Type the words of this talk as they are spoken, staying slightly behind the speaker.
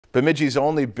Bemidji's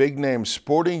only big-name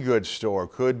sporting goods store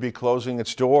could be closing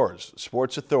its doors.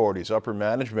 Sports Authority's upper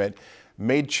management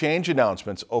made change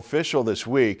announcements official this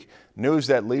week, news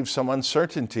that leaves some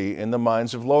uncertainty in the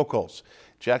minds of locals.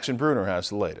 Jackson Bruner has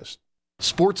the latest.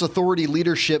 Sports Authority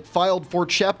leadership filed for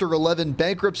Chapter 11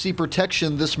 bankruptcy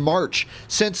protection this March.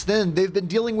 Since then, they've been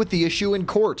dealing with the issue in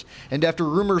court. And after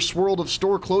rumors swirled of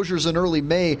store closures in early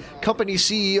May, company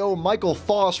CEO Michael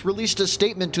Foss released a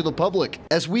statement to the public.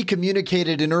 As we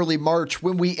communicated in early March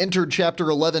when we entered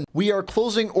Chapter 11, we are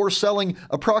closing or selling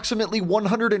approximately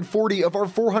 140 of our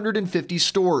 450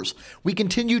 stores. We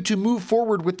continue to move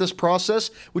forward with this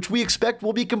process, which we expect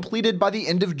will be completed by the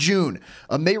end of June.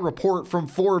 A May report from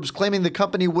Forbes claiming the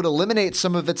company would eliminate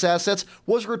some of its assets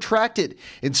was retracted.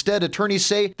 Instead, attorneys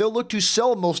say they'll look to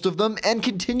sell most of them and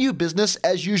continue business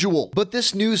as usual. But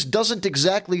this news doesn't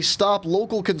exactly stop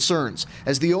local concerns,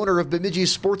 as the owner of Bemidji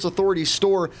Sports Authority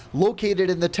store, located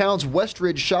in the town's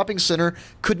Westridge shopping center,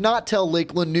 could not tell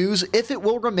Lakeland News if it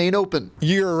will remain open.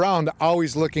 Year-round,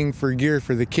 always looking for gear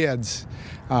for the kids.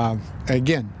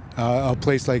 A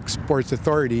place like Sports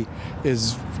Authority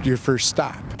is your first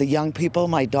stop. The young people,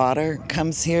 my daughter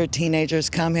comes here, teenagers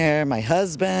come here, my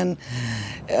husband,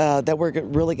 that we're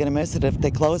really going to miss it if they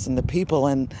close. And the people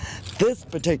in this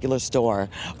particular store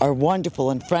are wonderful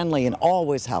and friendly and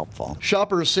always helpful.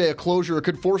 Shoppers say a closure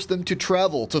could force them to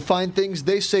travel to find things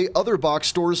they say other box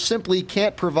stores simply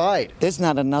can't provide. There's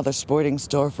not another sporting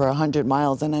store for 100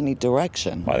 miles in any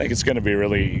direction. I think it's going to be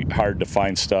really hard to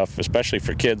find stuff, especially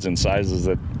for kids in sizes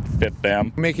that fit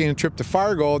them. Making a trip to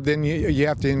Fargo, then you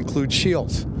have to include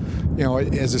Shields,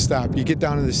 as a stop. You get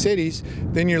down to the cities,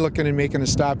 then you're looking at making a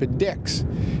stop at Dick's.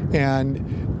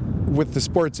 And with the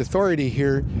Sports Authority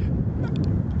here,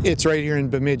 it's right here in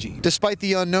Bemidji. Despite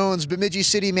the unknowns, Bemidji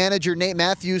City Manager Nate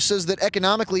Matthews says that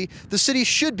economically, the city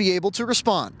should be able to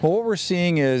respond. Well, what we're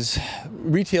seeing is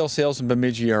retail sales in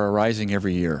Bemidji are rising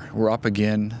every year. We're up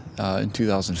again in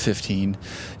 2015.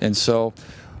 And so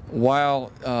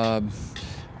while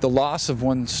the loss of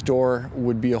one store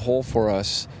would be a hole for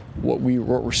us, what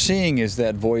we're seeing is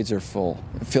that voids are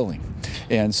filling.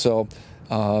 And so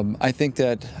I think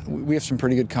that we have some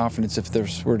pretty good confidence if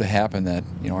this were to happen that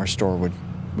our store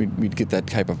we'd get that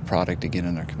type of product again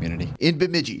in our community. In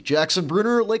Bemidji, Jackson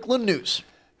Bruner, Lakeland News.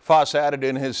 Foss added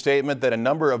in his statement that a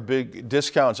number of big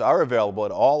discounts are available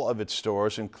at all of its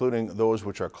stores, including those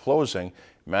which are closing.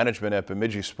 Management at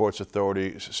Bemidji Sports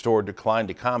Authority store declined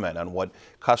to comment on what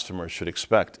customers should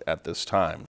expect at this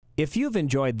time. If you've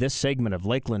enjoyed this segment of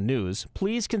Lakeland News,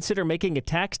 please consider making a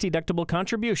tax-deductible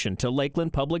contribution to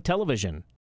Lakeland Public Television.